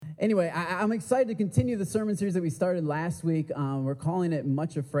Anyway, I'm excited to continue the sermon series that we started last week. We're calling it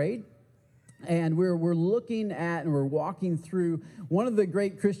Much Afraid. And we're looking at and we're walking through one of the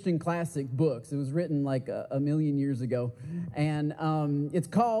great Christian classic books. It was written like a million years ago. And it's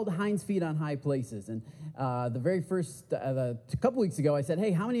called Hinds Feet on High Places. And the very first, a couple weeks ago, I said,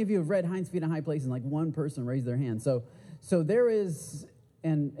 hey, how many of you have read Hinds Feet on High Places? And like one person raised their hand. So there is,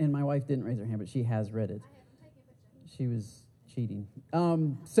 and my wife didn't raise her hand, but she has read it. She was cheating.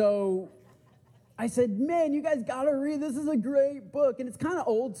 So I said, man, you guys got to read. This is a great book. And it's kind of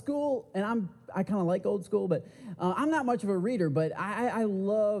old school, and I kind of like old school, but I'm not much of a reader, but I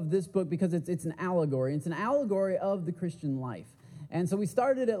love this book because it's an allegory. It's an allegory of the Christian life. And so we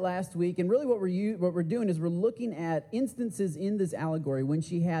started it last week, and really what we're doing is we're looking at instances in this allegory when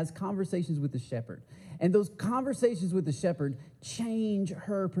she has conversations with the shepherd. And those conversations with the shepherd change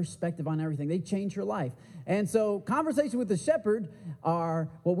her perspective on everything. They change her life. And so conversations with the shepherd are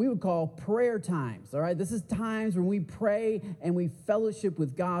what we would call prayer times, all right? This is times when we pray and we fellowship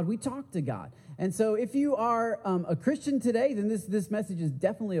with God. We talk to God. And so if you are a Christian today, then this message is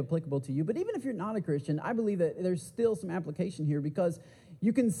definitely applicable to you. But even if you're not a Christian, I believe that there's still some application here because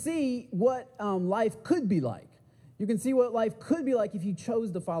you can see what life could be like. You can see what life could be like if you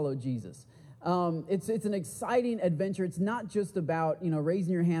chose to follow Jesus. It's an exciting adventure. It's not just about,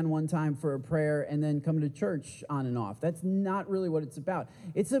 raising your hand one time for a prayer and then coming to church on and off. That's not really what it's about.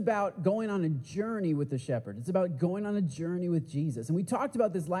 It's about going on a journey with the shepherd. It's about going on a journey with Jesus. And we talked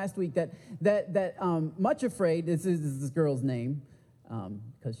about this last week that Much Afraid, this is this girl's name,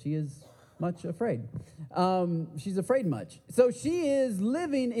 because she is much afraid. She's afraid much. So she is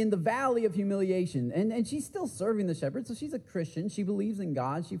living in the valley of humiliation, and she's still serving the shepherd. So she's a Christian. She believes in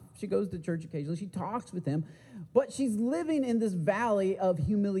God. She goes to church occasionally. She talks with him. But she's living in this valley of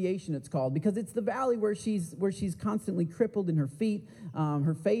humiliation, it's called, because it's the valley where she's constantly crippled in her feet.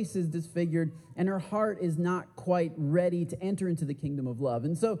 Her face is disfigured, and her heart is not quite ready to enter into the kingdom of love.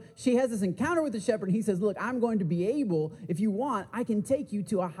 And so she has this encounter with the shepherd, and he says, look, I'm going to be able, if you want, I can take you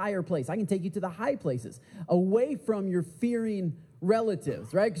to a higher place. I can take you to the high places, away from your fearing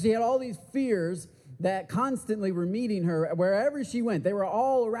relatives, right? Because she had all these fears that constantly were meeting her wherever she went. They were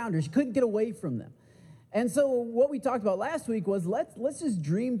all around her. She couldn't get away from them. And so what we talked about last week was let's just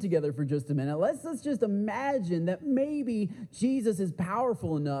dream together for just a minute. Let's just imagine that maybe Jesus is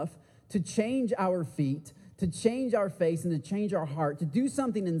powerful enough to change our feet, to change our face, and to change our heart, to do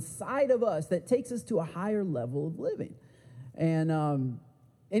something inside of us that takes us to a higher level of living. And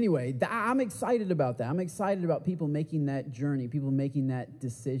anyway, I'm excited about that. I'm excited about people making that journey, people making that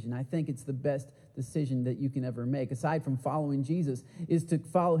decision. I think it's the best decision that you can ever make, aside from following Jesus, is to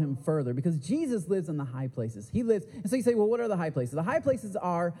follow him further, because Jesus lives in the high places. He lives, and so you say, well, what are the high places? The high places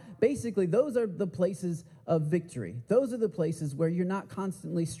are basically, those are the places of victory. Those are the places where you're not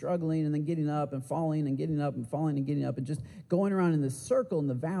constantly struggling and then getting up and falling and getting up and falling and getting up and just going around in this circle in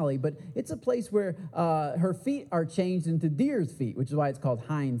the valley, but it's a place where her feet are changed into deer's feet, which is why it's called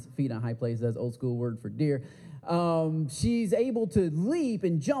Hinds Feet on High Places, that's old school word for deer. She's able to leap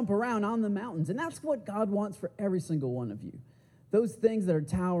and jump around on the mountains. And that's what God wants for every single one of you. Those things that are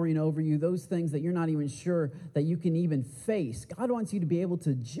towering over you, those things that you're not even sure that you can even face, God wants you to be able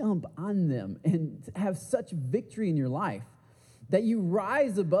to jump on them and have such victory in your life that you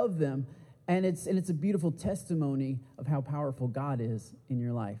rise above them. And it's a beautiful testimony of how powerful God is in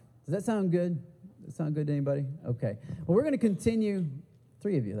your life. Does that sound good? Does that sound good to anybody? Okay. Well, we're going to continue.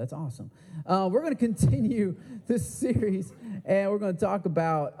 3 of you, that's awesome. We're going to continue this series, and we're going to talk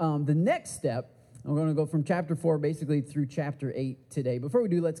about the next step. We're going to go from chapter 4 basically through chapter 8 today. Before we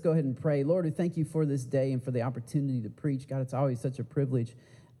do, let's go ahead and pray. Lord, we thank you for this day and for the opportunity to preach. God, it's always such a privilege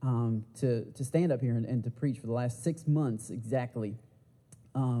to stand up here and to preach for the last 6 months exactly.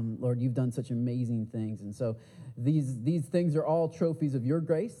 Lord, you've done such amazing things. And so these things are all trophies of your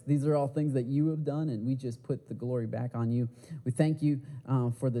grace. These are all things that you have done, and we just put the glory back on you. We thank you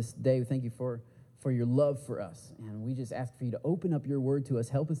for this day. We thank you for your love for us. And we just ask for you to open up your word to us.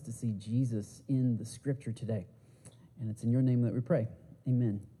 Help us to see Jesus in the scripture today. And it's in your name that we pray.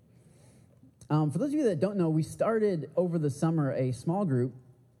 Amen. For those of you that don't know, we started over the summer a small group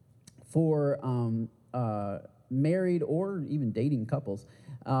for married or even dating couples.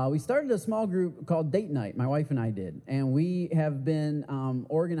 We started a small group called Date Night, my wife and I did, and we have been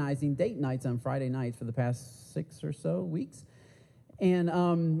organizing date nights on Friday nights for the past 6 or so weeks.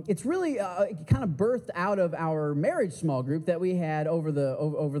 And it's really kind of birthed out of our marriage small group that we had over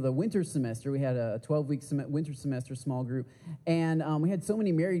the winter semester. We had a 12-week winter semester small group, and we had so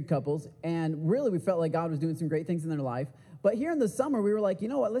many married couples, and really we felt like God was doing some great things in their life. But here in the summer, we were like, you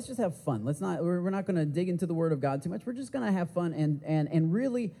know what, let's just have fun. We're not going to dig into the Word of God too much. We're just going to have fun and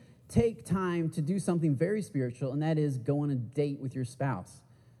really take time to do something very spiritual, and that is go on a date with your spouse.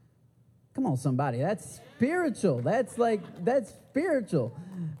 Come on, somebody. That's spiritual. That's spiritual.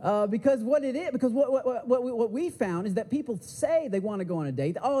 Because what it is, because what we found is that people say they want to go on a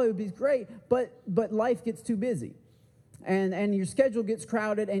date. Oh, it would be great, but life gets too busy. And your schedule gets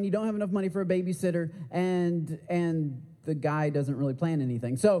crowded, and you don't have enough money for a babysitter, and the guy doesn't really plan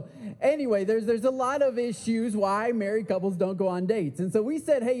anything. So anyway, there's a lot of issues why married couples don't go on dates. And so we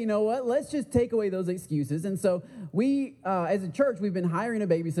said, hey, you know what? Let's just take away those excuses. And so we, as a church, we've been hiring a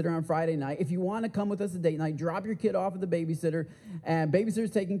babysitter on Friday night. If you want to come with us a date night, drop your kid off at the babysitter, and babysitter's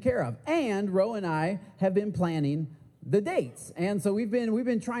taken care of. And Ro and I have been planning the dates. And so we've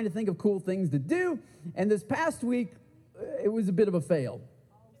been trying to think of cool things to do. And this past week, it was a bit of a fail.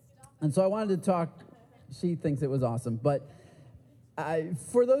 And so I wanted to talk. She thinks it was awesome. But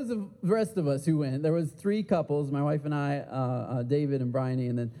for those of the rest of us who went, there was 3 couples, my wife and I, David and Bryony,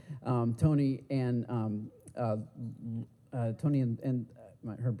 and then Tony and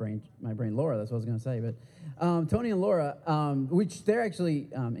my brain, Laura, that's what I was going to say. But Tony and Laura, which they're actually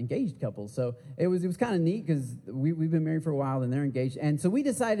engaged couples. So it was kind of neat because we've been married for a while and they're engaged. And so we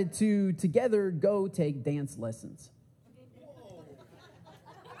decided to together go take dance lessons.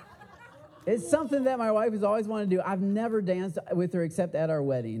 It's something that my wife has always wanted to do. I've never danced with her except at our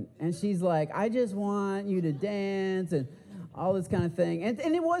wedding. And she's like, I just want you to dance and all this kind of thing. And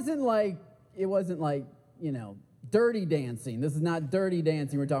it wasn't like, dirty dancing. This is not dirty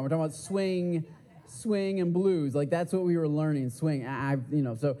dancing we're talking about swing and blues. Like, that's what we were learning, swing.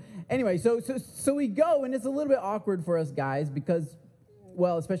 So anyway, so we go, and it's a little bit awkward for us guys because,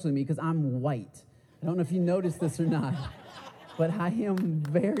 well, especially me, because I'm white. I don't know if you noticed this or not. But I am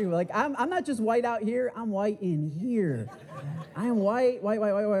very, I'm not just white out here, I'm white in here. I'm white,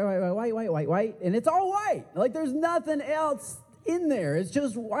 and it's all white. Like, there's nothing else in there. It's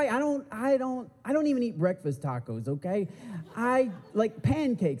just white. I don't even eat breakfast tacos, okay? I like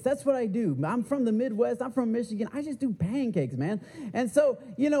pancakes. That's what I do. I'm from the Midwest. I'm from Michigan. I just do pancakes, man. And so,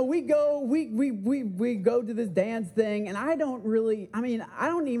 we go to this dance thing, and I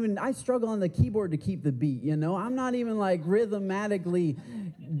struggle on the keyboard to keep the beat, I'm not even like rhythmatically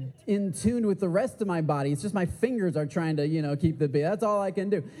in tune with the rest of my body. It's just my fingers are trying to, keep the beat. That's all I can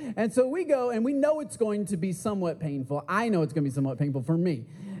do. And so we go, and we know it's going to be somewhat painful. I know it's going to be somewhat painful for me.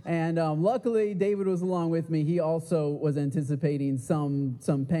 And luckily, David was along with me. He also was anticipating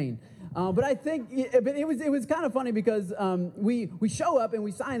some pain. But I think it was kind of funny because we show up and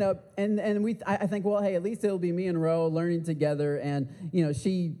we sign up, and I think, well, hey, at least it'll be me and Ro learning together. And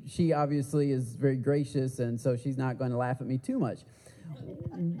she obviously is very gracious, and so she's not going to laugh at me too much.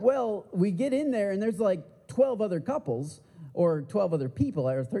 Well, we get in there, and there's like 12 other couples, or 12 other people,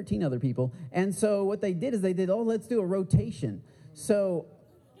 or 13 other people. And so what they did is let's do a rotation. So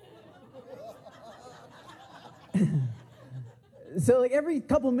like every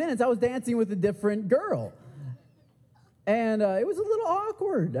couple minutes, I was dancing with a different girl. And it was a little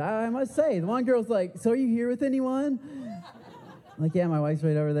awkward, I must say. The one girl's like, so are you here with anyone? I'm like, yeah, my wife's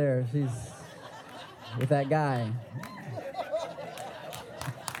right over there. She's with that guy.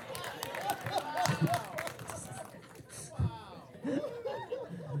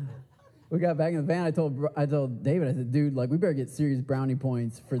 We got back in the van. I told David, I said, dude, we better get serious brownie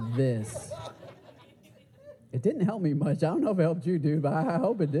points for this. It didn't help me much. I don't know if it helped you, dude, but I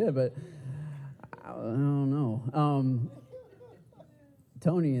hope it did, but I don't know.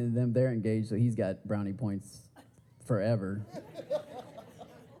 Tony and them, they're engaged, so he's got brownie points forever.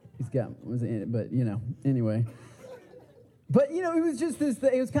 Anyway. But, it was just this,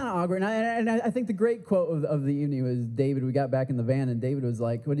 it was kind of awkward. And I think the great quote of the evening was David. We got back in the van, and David was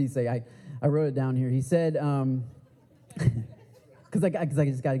like, what did he say? I wrote it down here. He said, because I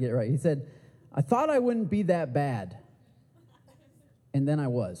just got to get it right. He said, I thought I wouldn't be that bad, and then I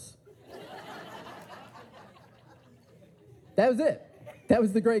was. That was it. That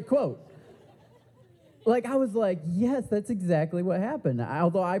was the great quote. I was like, yes, that's exactly what happened,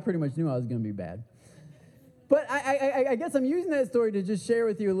 although I pretty much knew I was going to be bad. But I guess I'm using that story to just share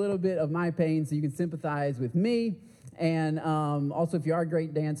with you a little bit of my pain so you can sympathize with me. And also, if you are a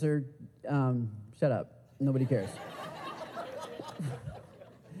great dancer, shut up. Nobody cares.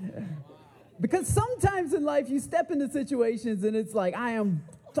 Because sometimes in life, you step into situations and it's like, I am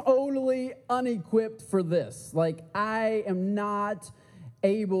totally unequipped for this. I am not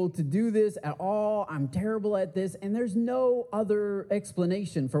able to do this at all. I'm terrible at this. And there's no other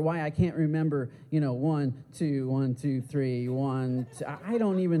explanation for why I can't remember, 1, 2, 1, 2, 3, 1, 2. I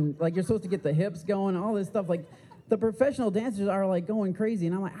don't even, you're supposed to get the hips going, all this stuff. The professional dancers are, going crazy.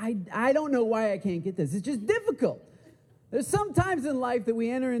 And I'm like, I don't know why I can't get this. It's just difficult. There's some times in life that we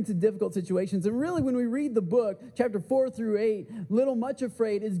enter into difficult situations, and really when we read the book, chapter 4 through 8, little Much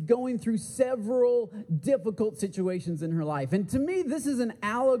Afraid is going through several difficult situations in her life. And to me, this is an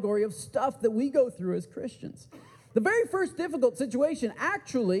allegory of stuff that we go through as Christians. The very first difficult situation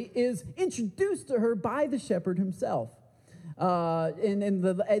actually is introduced to her by the shepherd himself. At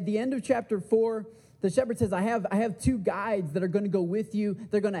the end of chapter 4, the shepherd says, I have two guides that are going to go with you.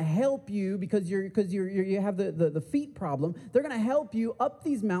 They're going to help you because you have the feet problem. They're going to help you up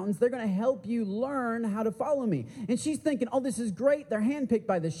these mountains. They're going to help you learn how to follow me. And she's thinking, oh, this is great. They're handpicked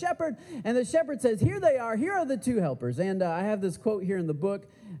by the shepherd. And the shepherd says, here they are. Here are the two helpers. And I have this quote here in the book.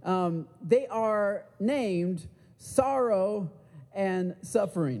 They are named Sorrow and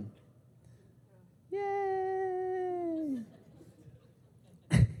Suffering. Yay!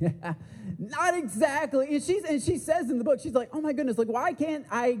 Not exactly. And she says in the book, she's like, oh my goodness, like, why can't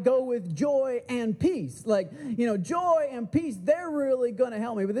I go with joy and peace? Like, joy and peace, they're really going to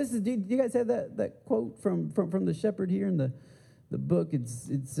help me. But this is, do you guys have that quote from the shepherd here in the book?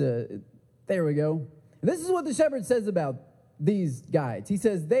 It's there we go. This is what the shepherd says about these guides. He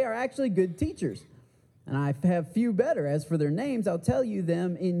says, they are actually good teachers, and I have few better. As for their names, I'll tell you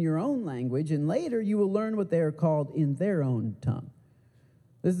them in your own language, and later you will learn what they are called in their own tongue.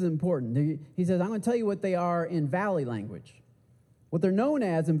 This is important. He says, I'm going to tell you what they are in valley language. What they're known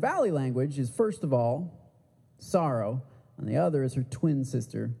as in valley language is, first of all, sorrow, and the other is her twin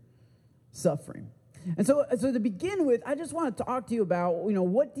sister, suffering. And so to begin with, I just want to talk to you about,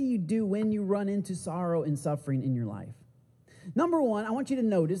 what do you do when you run into sorrow and suffering in your life? Number one, I want you to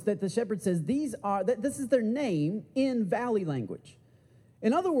notice that the shepherd says this is their name in valley language.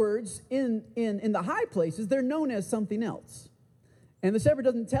 In other words, in the high places, they're known as something else. And the shepherd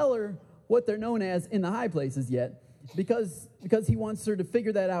doesn't tell her what they're known as in the high places yet because he wants her to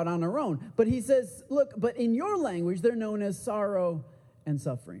figure that out on her own. But he says, look, but in your language, they're known as sorrow and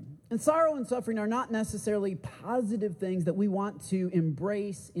suffering. And sorrow and suffering are not necessarily positive things that we want to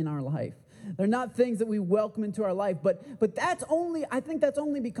embrace in our life. They're not things that we welcome into our life, but I think that's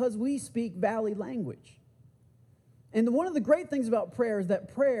only because we speak valley language. And one of the great things about prayer is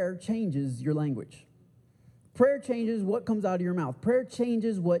that prayer changes your language. Prayer changes what comes out of your mouth. Prayer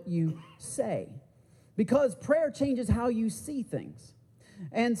changes what you say. Because prayer changes how you see things.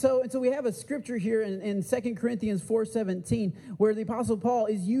 And so we have a scripture here in 2 Corinthians 4:17 where the Apostle Paul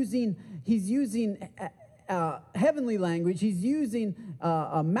is using heavenly language. He's using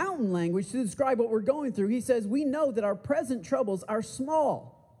a mountain language to describe what we're going through. He says, we know that our present troubles are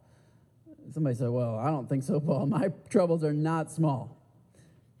small. Somebody said, well, I don't think so, Paul. My troubles are not small.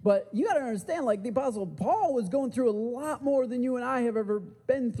 But you got to understand, like the Apostle Paul was going through a lot more than you and I have ever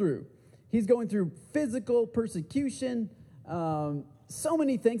been through. He's going through physical persecution, so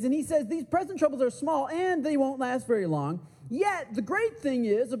many things. And he says these present troubles are small and they won't last very long. Yet the great thing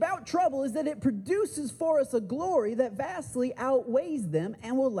about trouble is that it produces for us a glory that vastly outweighs them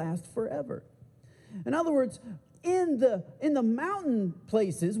and will last forever. In other words, in the mountain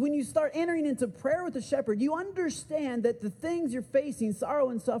places, when you start entering into prayer with the shepherd, you understand that the things you're facing,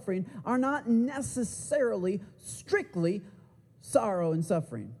 sorrow and suffering, are not necessarily strictly sorrow and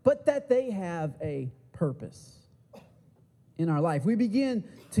suffering, but that they have a purpose in our life. We begin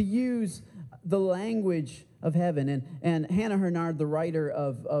to use the language of heaven. And Hannah Hernard, the writer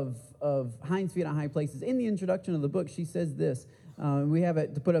of Hinds Feet on High Places, in the introduction of the book, she says this. We have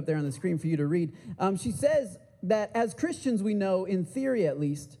it to put up there on the screen for you to read. She says that as Christians, we know, in theory at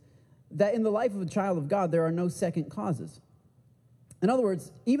least, that in the life of a child of God, there are no second causes. In other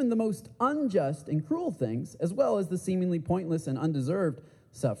words, even the most unjust and cruel things, as well as the seemingly pointless and undeserved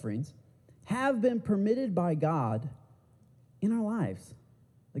sufferings, have been permitted by God in our lives.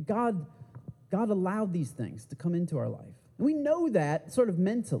 Like God allowed these things to come into our life. And we know that sort of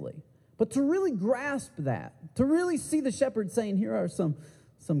mentally. But to really grasp that, to really see the shepherd saying, here are some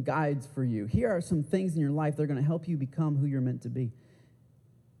guides for you. Here are some things in your life that are going to help you become who you're meant to be.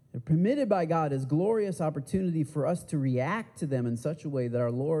 They're permitted by God as glorious opportunity for us to react to them in such a way that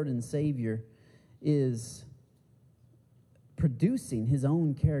our Lord and Savior is producing his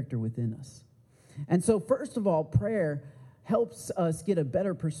own character within us. And so, first of all, prayer helps us get a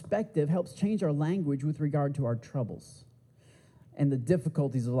better perspective, helps change our language with regard to our troubles and the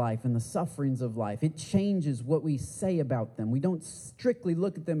difficulties of life and the sufferings of life. It changes what we say about them. We don't strictly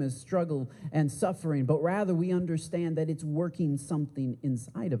look at them as struggle and suffering, but rather we understand that it's working something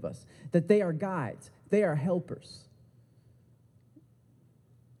inside of us, that they are guides, they are helpers.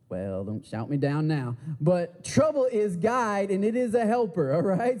 Well, don't shout me down now. But trouble is guide and it is a helper, all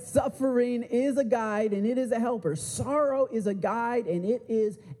right? Suffering is a guide and it is a helper. Sorrow is a guide and it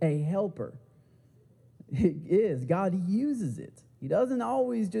is a helper. It is. God uses it. He doesn't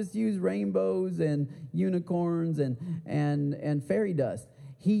always just use rainbows and unicorns and fairy dust.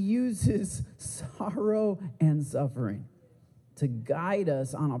 He uses sorrow and suffering to guide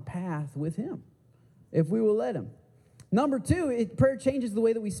us on a path with him, if we will let him. Number two, prayer changes the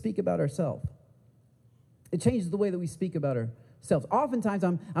way that we speak about ourselves. It changes the way that we speak about ourselves. Oftentimes,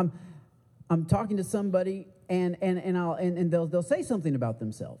 I'm talking to somebody and they'll say something about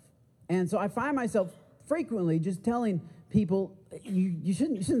themselves, and so I find myself frequently just telling people, you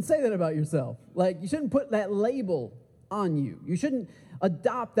shouldn't say that about yourself. Like, you shouldn't put that label on you. You shouldn't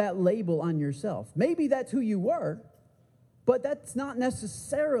adopt that label on yourself. Maybe that's who you were, but that's not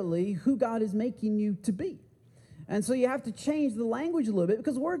necessarily who God is making you to be. And so you have to change the language a little bit,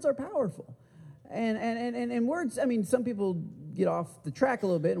 because words are powerful. And words, I mean, some people get off the track a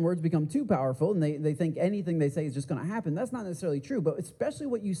little bit and words become too powerful, and they think anything they say is just going to happen. That's not necessarily true, but especially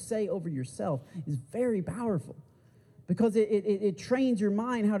what you say over yourself is very powerful, because it trains your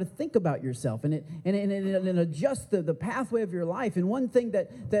mind how to think about yourself, and it adjusts the pathway of your life. And one thing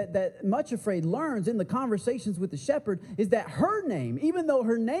that Much Afraid learns in the conversations with the shepherd is that her name, even though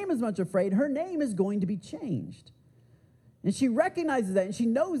her name is Much Afraid, her name is going to be changed. And she recognizes that, and she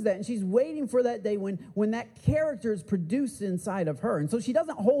knows that, and she's waiting for that day when that character is produced inside of her. And so she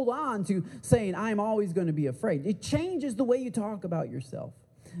doesn't hold on to saying, I'm always going to be afraid. It changes the way you talk about yourself.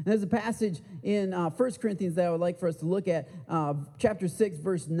 And there's a passage in 1 Corinthians that I would like for us to look at, chapter 6,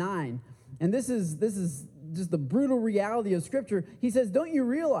 verse 9. And this is just the brutal reality of Scripture. He says, don't you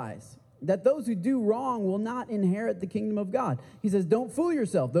realize that those who do wrong will not inherit the kingdom of God? He says, don't fool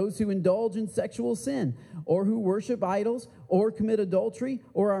yourself. Those who indulge in sexual sin, or who worship idols, or commit adultery,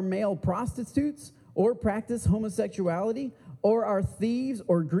 or are male prostitutes, or practice homosexuality, or are thieves,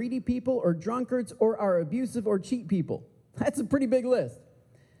 or greedy people, or drunkards, or are abusive or cheat people. That's a pretty big list.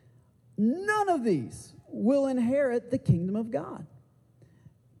 None of these will inherit the kingdom of God.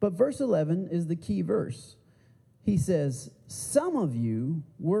 But verse 11 is the key verse. He says, some of you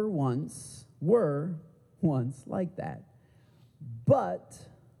were once like that, but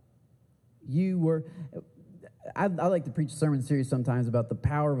you were... I like to preach a sermon series sometimes about the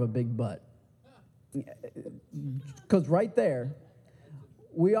power of a big butt. Because right there,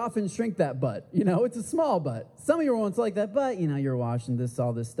 we often shrink that butt. You know, it's a small butt. Some of you were once like that, but, you know, you're washing this,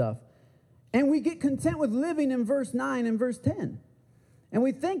 all this stuff. And we get content with living in verse 9 and verse 10. And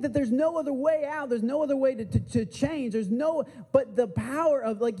we think that there's no other way out. There's no other way to change. But the power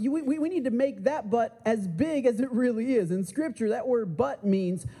of, like, we need to make that butt as big as it really is. In Scripture, that word but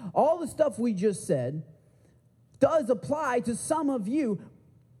means all the stuff we just said does apply to some of you,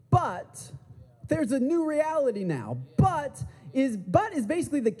 but there's a new reality now. But is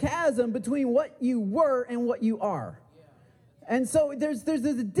basically the chasm between what you were and what you are. And so there's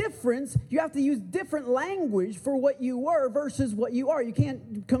a difference. You have to use different language for what you were versus what you are. You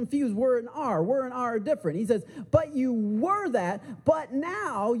can't confuse were and are. Were and are different. He says, but you were that, but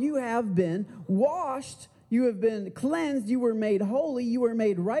now you have been washed, you have been cleansed, you were made holy, you were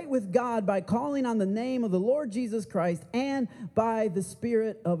made right with God by calling on the name of the Lord Jesus Christ and by the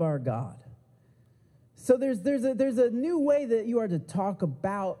Spirit of our God. So there's a new way that you are to talk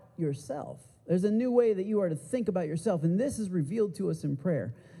about yourself. There's a new way that you are to think about yourself, and this is revealed to us in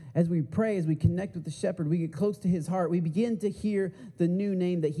prayer. As we pray, as we connect with the shepherd, we get close to his heart, we begin to hear the new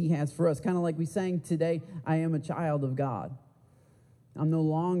name that he has for us. Kind of like we sang today, I am a child of God. I'm no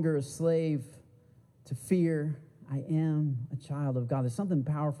longer a slave to fear. I am a child of God. There's something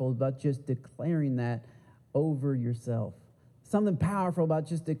powerful about just declaring that over yourself. Something powerful about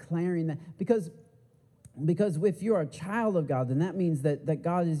just declaring that, because if you're a child of God, then that means that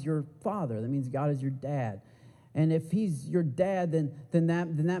God is your father. That means God is your dad. And if he's your dad, then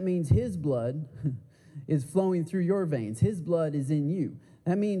that means his blood is flowing through your veins. His blood is in you.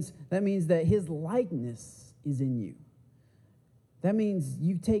 That means that his likeness is in you. That means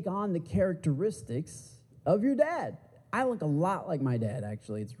you take on the characteristics of your dad. I look a lot like my dad,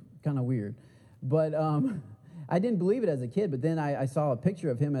 actually. It's kind of weird. But I didn't believe it as a kid, but then I saw a picture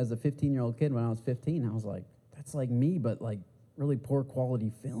of him as a 15-year-old kid when I was 15. I was like, that's like me, but like really poor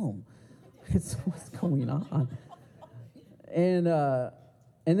quality film. It's what's going on. And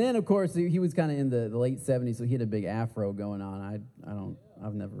then, of course, he was kind of in the late 70s, so he had a big afro going on.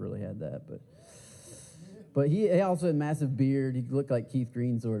 I've never really had that, but he also had a massive beard. He looked like Keith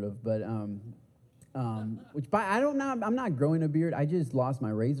Green, sort of, but I'm not growing a beard. I just lost my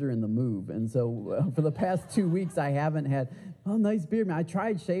razor in the move, and so for the past 2 weeks, I haven't had nice beard. Man, I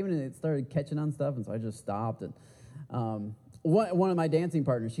tried shaving and it started catching on stuff, and so I just stopped. And one of my dancing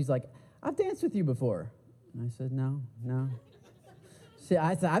partners, she's like, "I've danced with you before," and I said, "No." She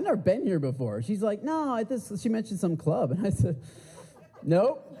I said, I've never been here before. She's like, no, she mentioned some club. And I said,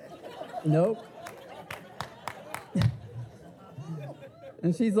 nope.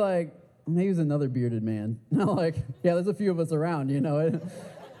 And she's like, maybe it was another bearded man. And I'm like, yeah, there's a few of us around, you know.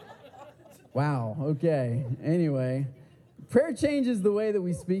 Wow, okay. Anyway, prayer changes the way that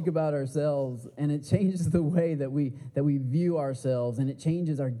we speak about ourselves, and it changes the way that we view ourselves, and it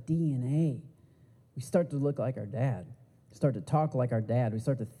changes our DNA. We start to look like our dad. We start to talk like our dad. We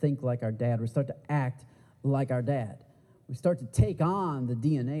start to think like our dad. We start to act like our dad. We start to take on the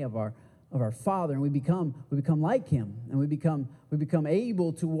DNA of our Father, and we become like Him, and we become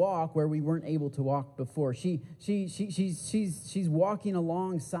able to walk where we weren't able to walk before. She's walking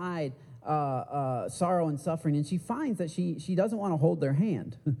alongside sorrow and suffering, and she finds that she doesn't want to hold their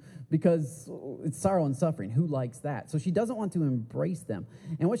hand because it's sorrow and suffering. Who likes that? So she doesn't want to embrace them.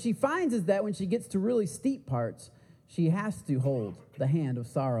 And what she finds is that when she gets to really steep parts, she has to hold the hand of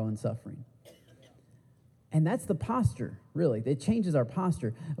sorrow and suffering. And that's the posture, really. It changes our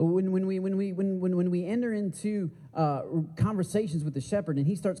posture. When we enter into conversations with the shepherd and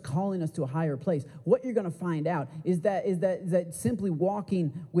he starts calling us to a higher place, what you're going to find out is that simply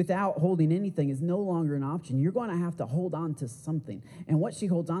walking without holding anything is no longer an option. You're going to have to hold on to something. And what she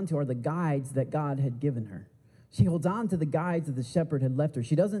holds on to are the guides that God had given her. She holds on to the guides that the shepherd had left her.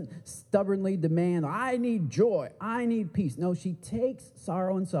 She doesn't stubbornly demand, I need joy, I need peace. No, she takes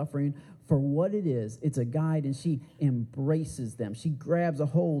sorrow and suffering for what it is. It's a guide, and she embraces them. She grabs a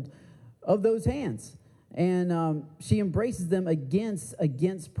hold of those hands, and she embraces them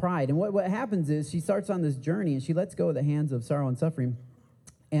against pride. And what happens is she starts on this journey, and she lets go of the hands of sorrow and suffering,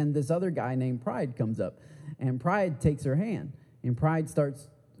 and this other guy named Pride comes up, and Pride takes her hand, and Pride starts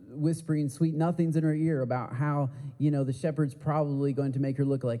whispering sweet nothings in her ear about how, the shepherd's probably going to make her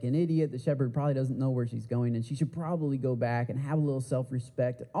look like an idiot. The shepherd probably doesn't know where she's going, and she should probably go back and have a little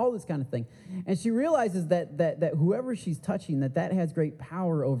self-respect, all this kind of thing. And she realizes that whoever she's touching, that has great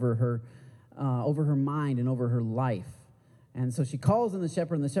power over her mind and over her life. And so she calls on the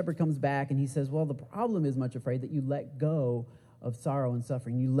shepherd, and the shepherd comes back, and he says, well, the problem is, much afraid, that you let go of sorrow and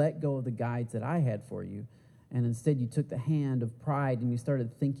suffering. You let go of the guides that I had for you. And instead, you took the hand of pride and you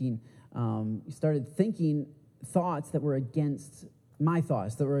started thinking thoughts that were against my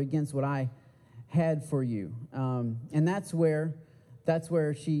thoughts, that were against what I had for you. And that's where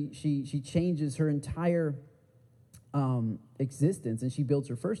she changes her entire existence, and she builds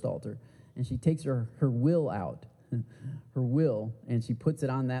her first altar, and she takes her will out, her will, and she puts it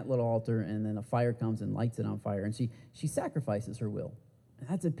on that little altar, and then a fire comes and lights it on fire, and she sacrifices her will. And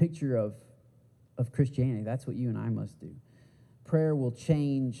that's a picture of Christianity. That's what you and I must do. Prayer will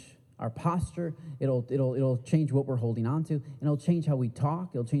change our posture. It'll change what we're holding on to, and it'll change how we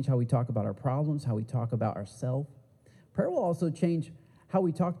talk. It'll change how we talk about our problems, how we talk about ourselves. Prayer will also change how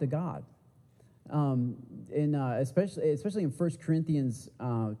we talk to God. Especially in 1 Corinthians,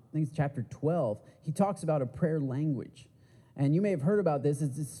 I think it's chapter 12, he talks about a prayer language. And you may have heard about this.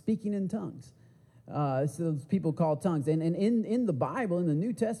 It's speaking in tongues. So people call tongues. And in the Bible, in the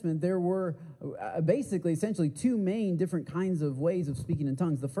New Testament, there were essentially two main different kinds of ways of speaking in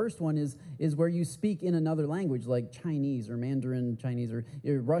tongues. The first one is where you speak in another language, like Chinese or Mandarin Chinese or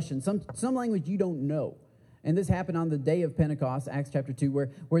Russian, some language you don't know. And this happened on the day of Pentecost, Acts chapter 2,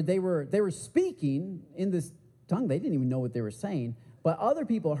 where they were speaking in this tongue. They didn't even know what they were saying. But other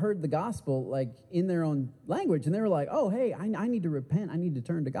people heard the gospel like in their own language, and they were like, oh, hey, I need to repent. I need to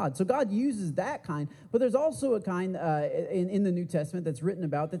turn to God. So God uses that kind, but there's also a kind in the New Testament that's written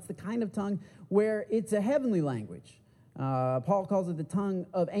about that's the kind of tongue where it's a heavenly language. Paul calls it the tongue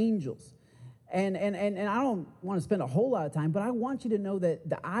of angels. And I don't want to spend a whole lot of time, but I want you to know that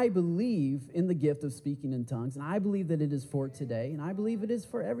I believe in the gift of speaking in tongues, and I believe that it is for today, and I believe it is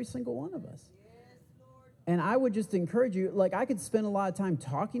for every single one of us. And I would just encourage you, like I could spend a lot of time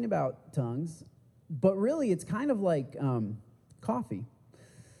talking about tongues, but really it's kind of like coffee.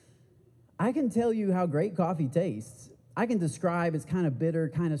 I can tell you how great coffee tastes. I can describe it's kind of bitter,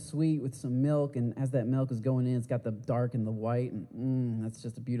 kind of sweet with some milk, and as that milk is going in, it's got the dark and the white, and that's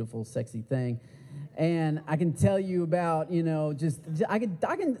just a beautiful, sexy thing. And I can tell you about, I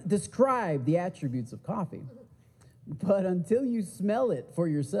can describe the attributes of coffee, but until you smell it for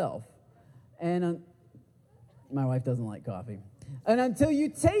yourself, and my wife doesn't like coffee. And until you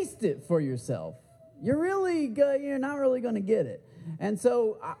taste it for yourself, you're not really going to get it. And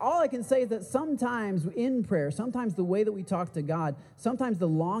so all I can say is that sometimes in prayer, sometimes the way that we talk to God, sometimes the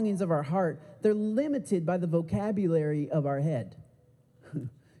longings of our heart, they're limited by the vocabulary of our head. You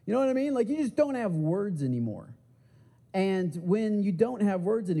know what I mean? Like you just don't have words anymore. And when you don't have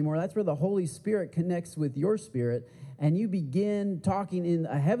words anymore, that's where the Holy Spirit connects with your spirit, and you begin talking in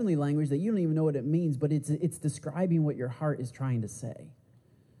a heavenly language that you don't even know what it means, but it's describing what your heart is trying to say,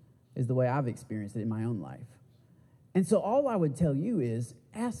 is the way I've experienced it in my own life. And so all I would tell you is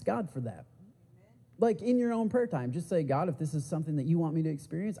ask God for that. Like in your own prayer time, just say, God, if this is something that you want me to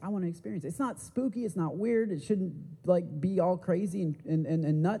experience, I want to experience it. It's not spooky. It's not weird. It shouldn't like be all crazy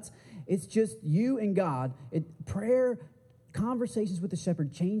and nuts. It's just you and God. Prayer, conversations with the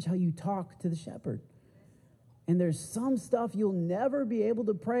shepherd change how you talk to the shepherd. And there's some stuff you'll never be able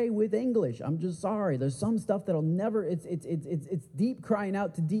to pray with English. I'm just sorry. There's some stuff that'll never, it's deep crying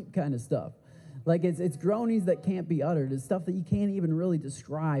out to deep kind of stuff. Like it's groanings that can't be uttered. It's stuff that you can't even really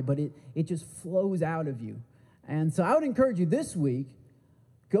describe, but it just flows out of you. And so I would encourage you this week,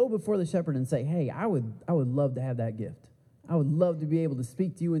 go before the shepherd and say, hey, I would love to have that gift. I would love to be able to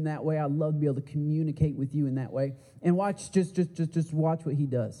speak to you in that way. I'd love to be able to communicate with you in that way. And watch, just watch what he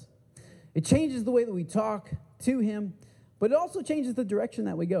does. It changes the way that we talk to him, but it also changes the direction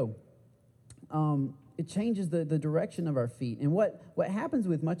that we go. It changes the direction of our feet. And what happens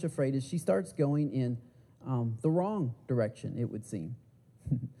with Much Afraid is she starts going in the wrong direction, it would seem.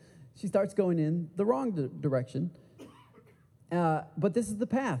 She starts going in the wrong direction. But this is the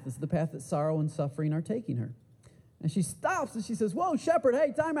path. This is the path that sorrow and suffering are taking her. And she stops and she says, whoa, shepherd,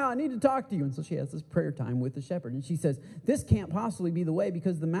 hey, time out, I need to talk to you. And so she has this prayer time with the shepherd. And she says, this can't possibly be the way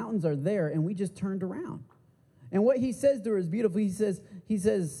because the mountains are there and we just turned around. And what he says to her is beautiful. She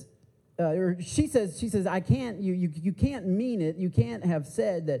says, I can't, you can't mean it. You can't have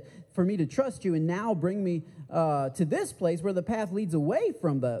said that for me to trust you and now bring me to this place where the path leads away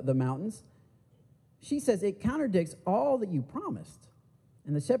from the mountains. She says, it contradicts all that you promised.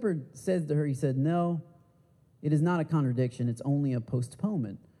 And the shepherd says to her, he said, no, it is not a contradiction. It's only a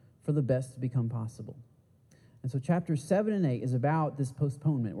postponement for the best to become possible. And so chapters 7 and 8 is about this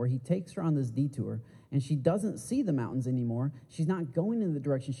postponement where he takes her on this detour and she doesn't see the mountains anymore. She's not going in the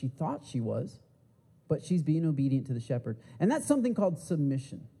direction she thought she was, but she's being obedient to the shepherd. And that's something called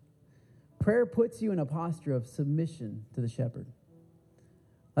submission. Prayer puts you in a posture of submission to the shepherd.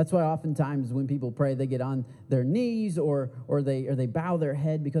 That's why oftentimes when people pray, they get on their knees or they bow their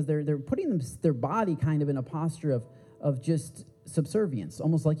head because they're putting their body kind of in a posture of just subservience,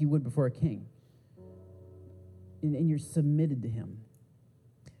 almost like you would before a king. And you're submitted to him.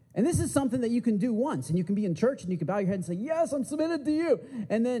 And this is something that you can do once, and you can be in church, and you can bow your head and say, yes, I'm submitted to you.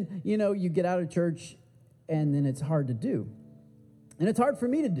 And then, you get out of church, and then it's hard to do. And it's hard for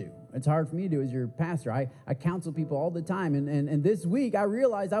me to do. It's hard for me to do as your pastor. I counsel people all the time, and this week I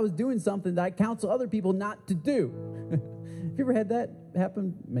realized I was doing something that I counsel other people not to do. Have you ever had that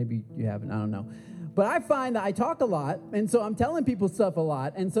happen? Maybe you haven't, I don't know. But I find that I talk a lot, and so I'm telling people stuff a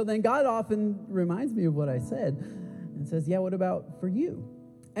lot, and so then God often reminds me of what I said and says, yeah, what about for you?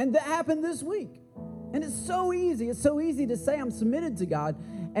 And that happened this week. And it's so easy. It's so easy to say I'm submitted to God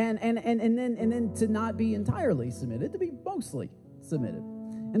and then to not be entirely submitted, to be mostly submitted.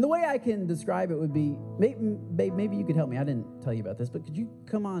 And the way I can describe it would be, maybe you could help me. I didn't tell you about this, but could you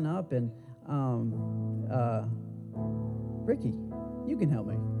come on up and, Ricky, you can help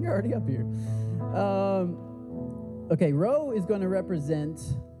me. You're already up here. Okay, Ro is going to represent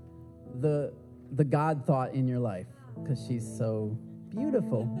the God thought in your life because she's so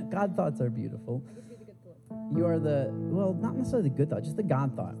beautiful. God thoughts are beautiful. You are not necessarily the good thought, just the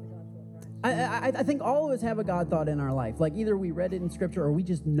God thought. I think all of us have a God thought in our life. Like either we read it in Scripture or we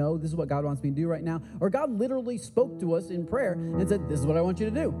just know this is what God wants me to do right now, or God literally spoke to us in prayer and said, this is what I want you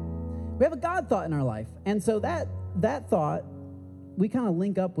to do. We have a God thought in our life. And so that thought, we kind of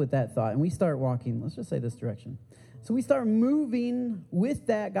link up with that thought and we start walking, let's just say this direction. So we start moving with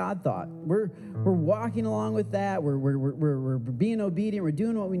that God thought. We're walking along with that. We're being obedient. We're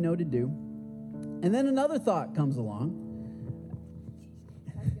doing what we know to do. And then another thought comes along.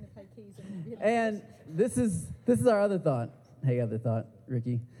 And this is our other thought. Hey, other thought,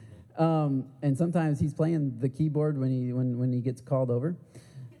 Ricky. And sometimes he's playing the keyboard when he gets called over.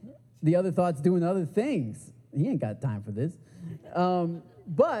 The other thought's doing other things. He ain't got time for this.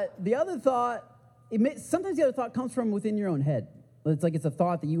 But the other thought, sometimes the other thought comes from within your own head. It's like it's a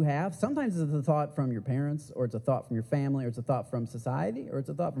thought that you have. Sometimes it's a thought from your parents, or it's a thought from your family, or it's a thought from society, or it's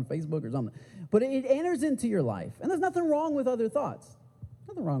a thought from Facebook or something. But it enters into your life. And there's nothing wrong with other thoughts.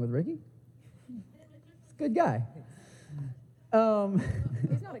 Nothing wrong with Ricky. He's a good guy.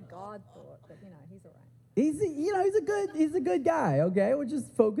 He's not a God thought, but he's all right. He's a good guy, okay? We'll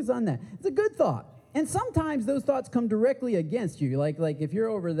just focus on that. It's a good thought. And sometimes those thoughts come directly against you. Like if you're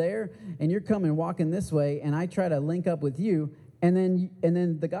over there and you're coming walking this way and I try to link up with you and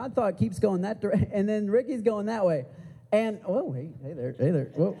then the God thought keeps going that direction and then Ricky's going that way. And, oh, hey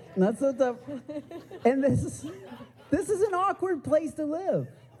there. Whoa, that's so tough. And this is an awkward place to live.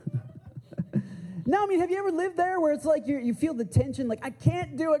 No, I mean, have you ever lived there where it's like you feel the tension, like I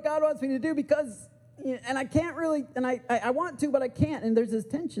can't do what God wants me to do because, and I can't really, and I want to, but I can't, and there's this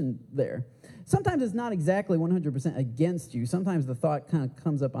tension there. Sometimes it's not exactly 100% against you. Sometimes the thought kind of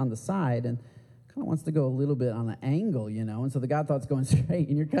comes up on the side and kind of wants to go a little bit on an angle, and so the God thought's going straight,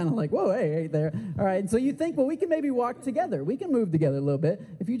 and you're kind of like, whoa, hey there. All right, and so you think, well, we can maybe walk together. We can move together a little bit.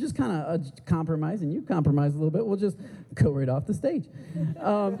 If you just kind of compromise, and you compromise a little bit, we'll just go right off the stage.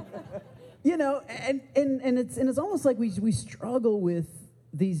 And it's almost like we struggle with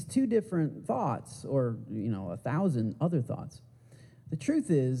these two different thoughts, or 1,000 other thoughts. The truth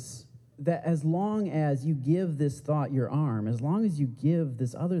is that as long as you give this thought your arm, as long as you give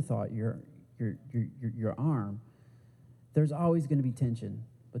this other thought your arm, there's always going to be tension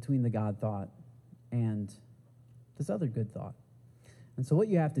between the God thought and this other good thought. And so what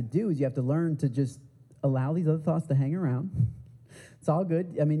you have to do is you have to learn to just allow these other thoughts to hang around. It's all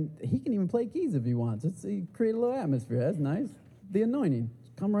good. I mean, he can even play keys if he wants. He create a little atmosphere. That's nice. The anointing.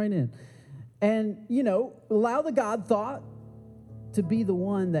 Come right in. And, allow the God thought to be the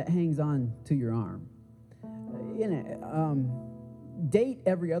one that hangs on to your arm. Date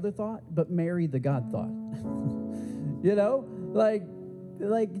every other thought, but marry the God thought.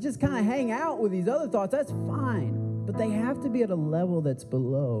 Like just kind of hang out with these other thoughts. That's fine. But they have to be at a level that's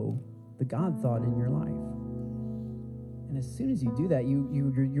below the God thought in your life. And as soon as you do that,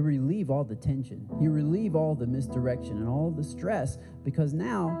 you relieve all the tension. You relieve all the misdirection and all the stress, because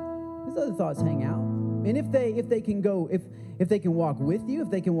now these other thoughts hang out. And if they can walk with you, if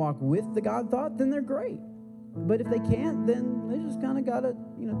they can walk with the God thought, then they're great. But if they can't, then they just kind of gotta,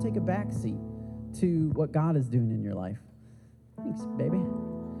 take a back seat to what God is doing in your life. Thanks, baby.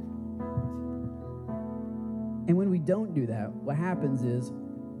 And when we don't do that, what happens is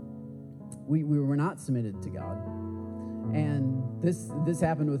we were not submitted to God. And this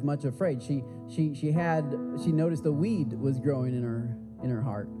happened with Much Afraid. She noticed a weed was growing in her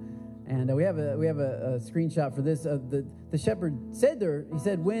heart. And we have a screenshot for this. The shepherd said to her, he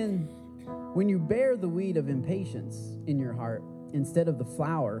said, when you bear the weed of impatience in your heart instead of the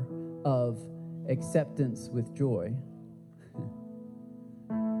flower of acceptance with joy,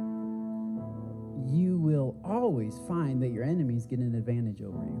 you will always find that your enemies get an advantage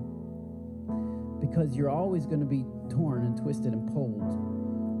over you, because you're always going to be torn and twisted and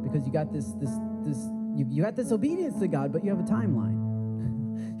pulled, because you got you got this obedience to God, but you have a timeline.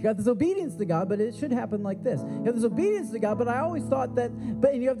 You got this obedience to God, but it should happen like this. You have this obedience to God, but I always thought that,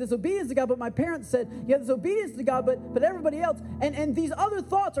 and you have this obedience to God, but my parents said, you have this obedience to God, but everybody else, and these other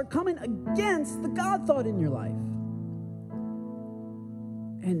thoughts are coming against the God thought in your life.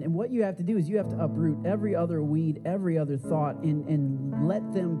 And what you have to do is you have to uproot every other weed, every other thought, and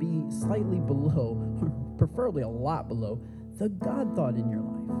let them be slightly below, or preferably a lot below, the God thought in your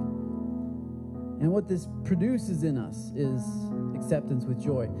life. And what this produces in us is acceptance with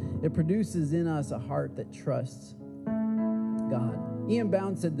joy. It produces in us a heart that trusts God. Ian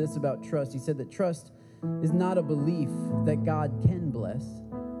Bound said this about trust. He said that trust is not a belief that God can bless,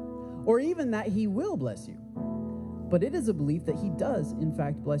 or even that he will bless you, but it is a belief that he does, in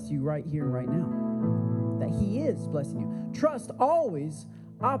fact, bless you right here and right now, that he is blessing you. Trust always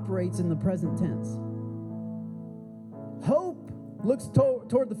operates in the present tense. Hope looks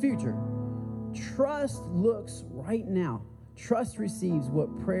toward the future. Trust looks right now. Trust receives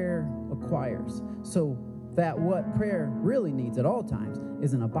what prayer acquires, so that what prayer really needs at all times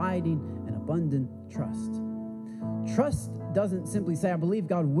is an abiding and abundant trust. Trust doesn't simply say, I believe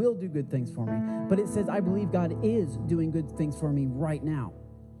God will do good things for me, but it says, I believe God is doing good things for me right now.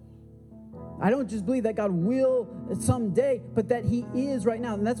 I don't just believe that God will someday, but that he is right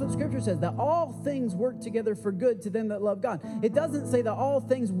now. And that's what Scripture says, that all things work together for good to them that love God. It doesn't say that all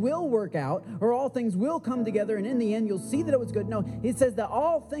things will work out or all things will come together and in the end you'll see that it was good. No, it says that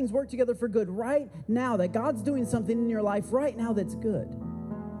all things work together for good right now, that God's doing something in your life right now that's good.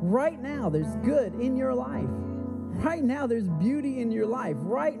 Right now there's good in your life. Right now, there's beauty in your life.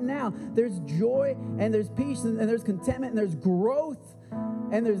 Right now, there's joy and there's peace and there's contentment and there's growth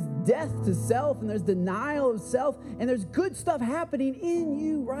and there's death to self and there's denial of self and there's good stuff happening in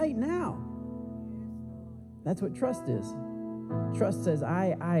you right now. That's what trust is. Trust says,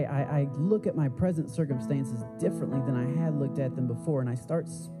 I look at my present circumstances differently than I had looked at them before, and I start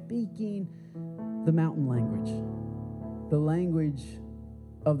speaking the mountain language, the language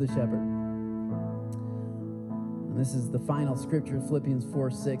of the shepherd. And this is the final scripture, Philippians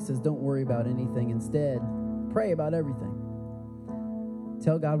 4:6 says, don't worry about anything. Instead, pray about everything.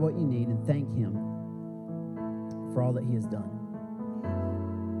 Tell God what you need and thank him for all that he has done.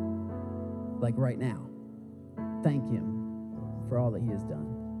 Like right now. Thank him for all that he has done.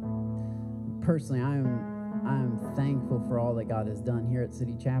 Personally, I'm thankful for all that God has done here at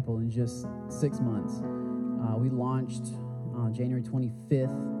City Chapel in just 6 months. We launched on January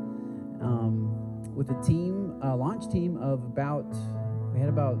 25th with a launch team of about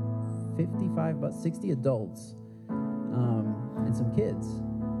 60 adults and some kids.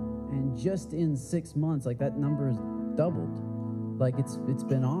 And just in 6 months, like that number has doubled. Like it's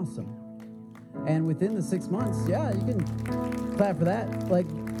been awesome. And within the 6 months, yeah, you can clap for that. Like,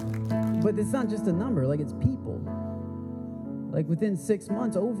 but it's not just a number, like it's people. Like within 6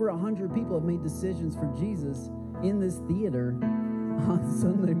 months, over 100 people have made decisions for Jesus in this theater on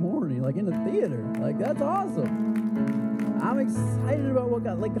Sunday morning, like in the theater. Like that's awesome. I'm excited about what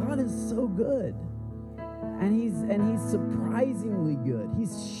God is so good. And he's surprisingly good.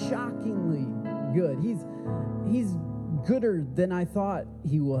 He's shockingly good. He's gooder than I thought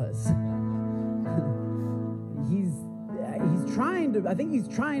he was. I think he's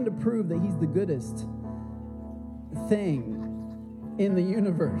trying to prove that he's the goodest thing in the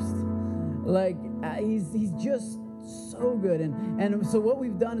universe. Like he's just so good. And so what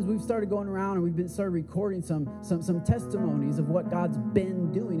we've done is we've started going around and we've started recording some testimonies of what God's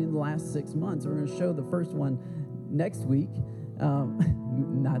been doing in the last 6 months. We're going to show the first one next week.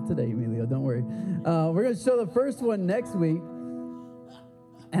 Not today, Emilio, don't worry. We're going to show the first one next week.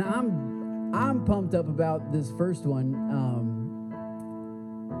 And I'm pumped up about this first one.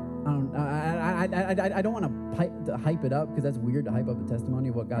 I don't want to hype it up because that's weird to hype up a testimony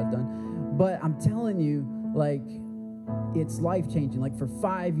of what God's done. But I'm telling you, like, it's life-changing. Like, for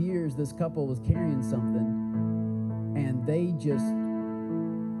 5 years, this couple was carrying something, and they just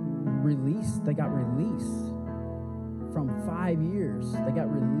they got released from 5 years. They got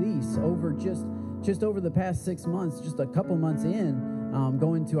released over just over the past 6 months, just a couple months in,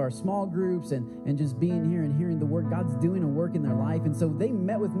 going to our small groups and just being here and hearing the word. God's doing a work in their life. And so they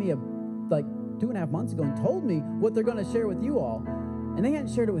met with me like 2.5 months ago and told me what they're going to share with you all. And they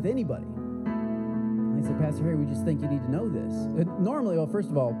hadn't shared it with anybody. And I said, Pastor Harry, we just think you need to know this. Normally, well, first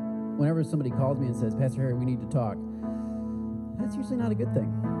of all, whenever somebody calls me and says, Pastor Harry, we need to talk, that's usually not a good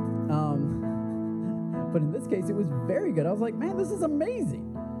thing. But in this case, it was very good. I was like, man, this is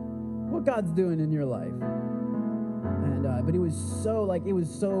amazing what God's doing in your life. And but it was so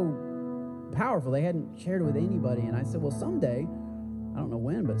powerful. They hadn't shared it with anybody. And I said, well, someday, I don't know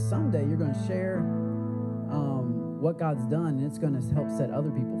when, but someday you're going to share what God's done, and it's going to help set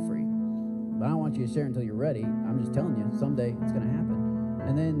other people free. But I don't want you to share until you're ready. I'm just telling you, someday it's going to happen.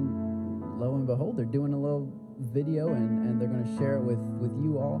 And then, lo and behold, they're doing a little video, and they're going to share it with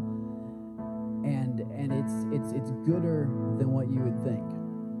you all. And it's gooder than what you would think.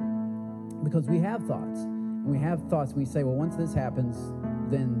 Because we have thoughts. And we have thoughts. We say, well, once this happens,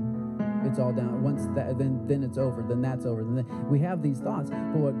 then it's all down. Once that, then it's over. Then that's over. Then we have these thoughts.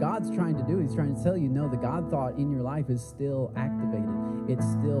 But what God's trying to do, he's trying to tell you, no, the God thought in your life is still activated. It's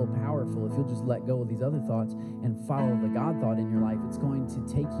still powerful. If you'll just let go of these other thoughts and follow the God thought in your life, it's going to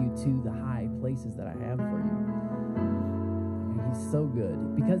take you to the high places that I have for you. He's so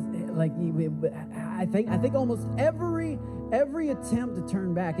good. Because like I think almost every attempt to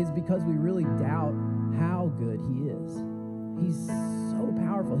turn back is because we really doubt how good he is. He's so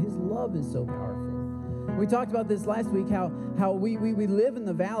powerful. His love is so powerful. We talked about this last week, how we live in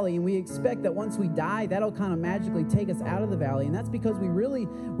the valley, and we expect that once we die, that'll kind of magically take us out of the valley. And that's because we really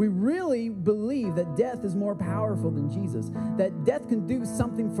believe that death is more powerful than Jesus, that death can do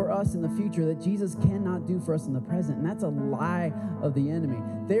something for us in the future that Jesus cannot do for us in the present. And that's a lie of the enemy.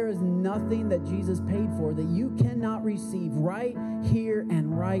 There is nothing that Jesus paid for that you cannot receive right here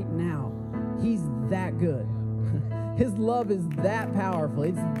and right now. He's that good. His love is that powerful.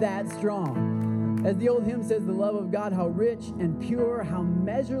 It's that strong. As the old hymn says, the love of God, how rich and pure, how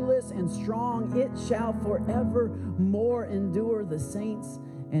measureless and strong, it shall forevermore endure, the saints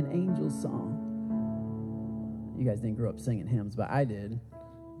and angels' song. You guys didn't grow up singing hymns, but I did.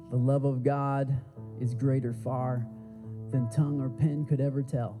 The love of God is greater far than tongue or pen could ever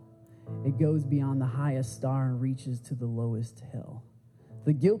tell. It goes beyond the highest star and reaches to the lowest hell.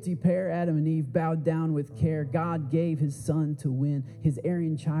 The guilty pair, Adam and Eve, bowed down with care. God gave his son to win. His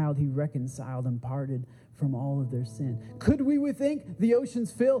erring child he reconciled and parted from all of their sin. Could we think the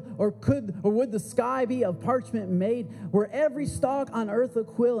oceans fill, or would the sky be of parchment made, were every stalk on earth a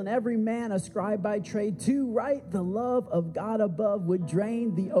quill, and every man a scribe by trade? To write the love of God above would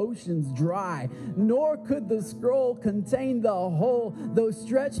drain the oceans dry, nor could the scroll contain the whole, though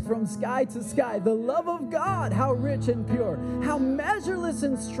stretched from sky to sky. The love of God, how rich and pure, how measureless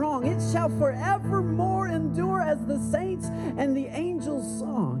and strong, it shall forevermore endure as the saints and the angels'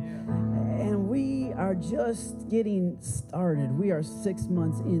 song. And we are just getting started. We are 6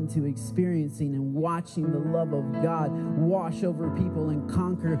 months into experiencing and watching the love of God wash over people and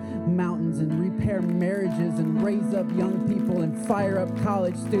conquer mountains and repair marriages and raise up young people and fire up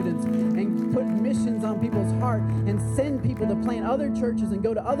college students and put missions on people's heart and send people to plant other churches and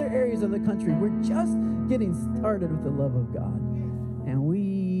go to other areas of the country. We're just getting started with the love of God. And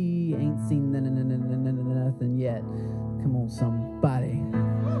we ain't seen nothing yet. Come on, somebody.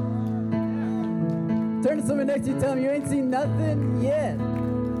 Turn to someone next to you, tell them you ain't seen nothing yet.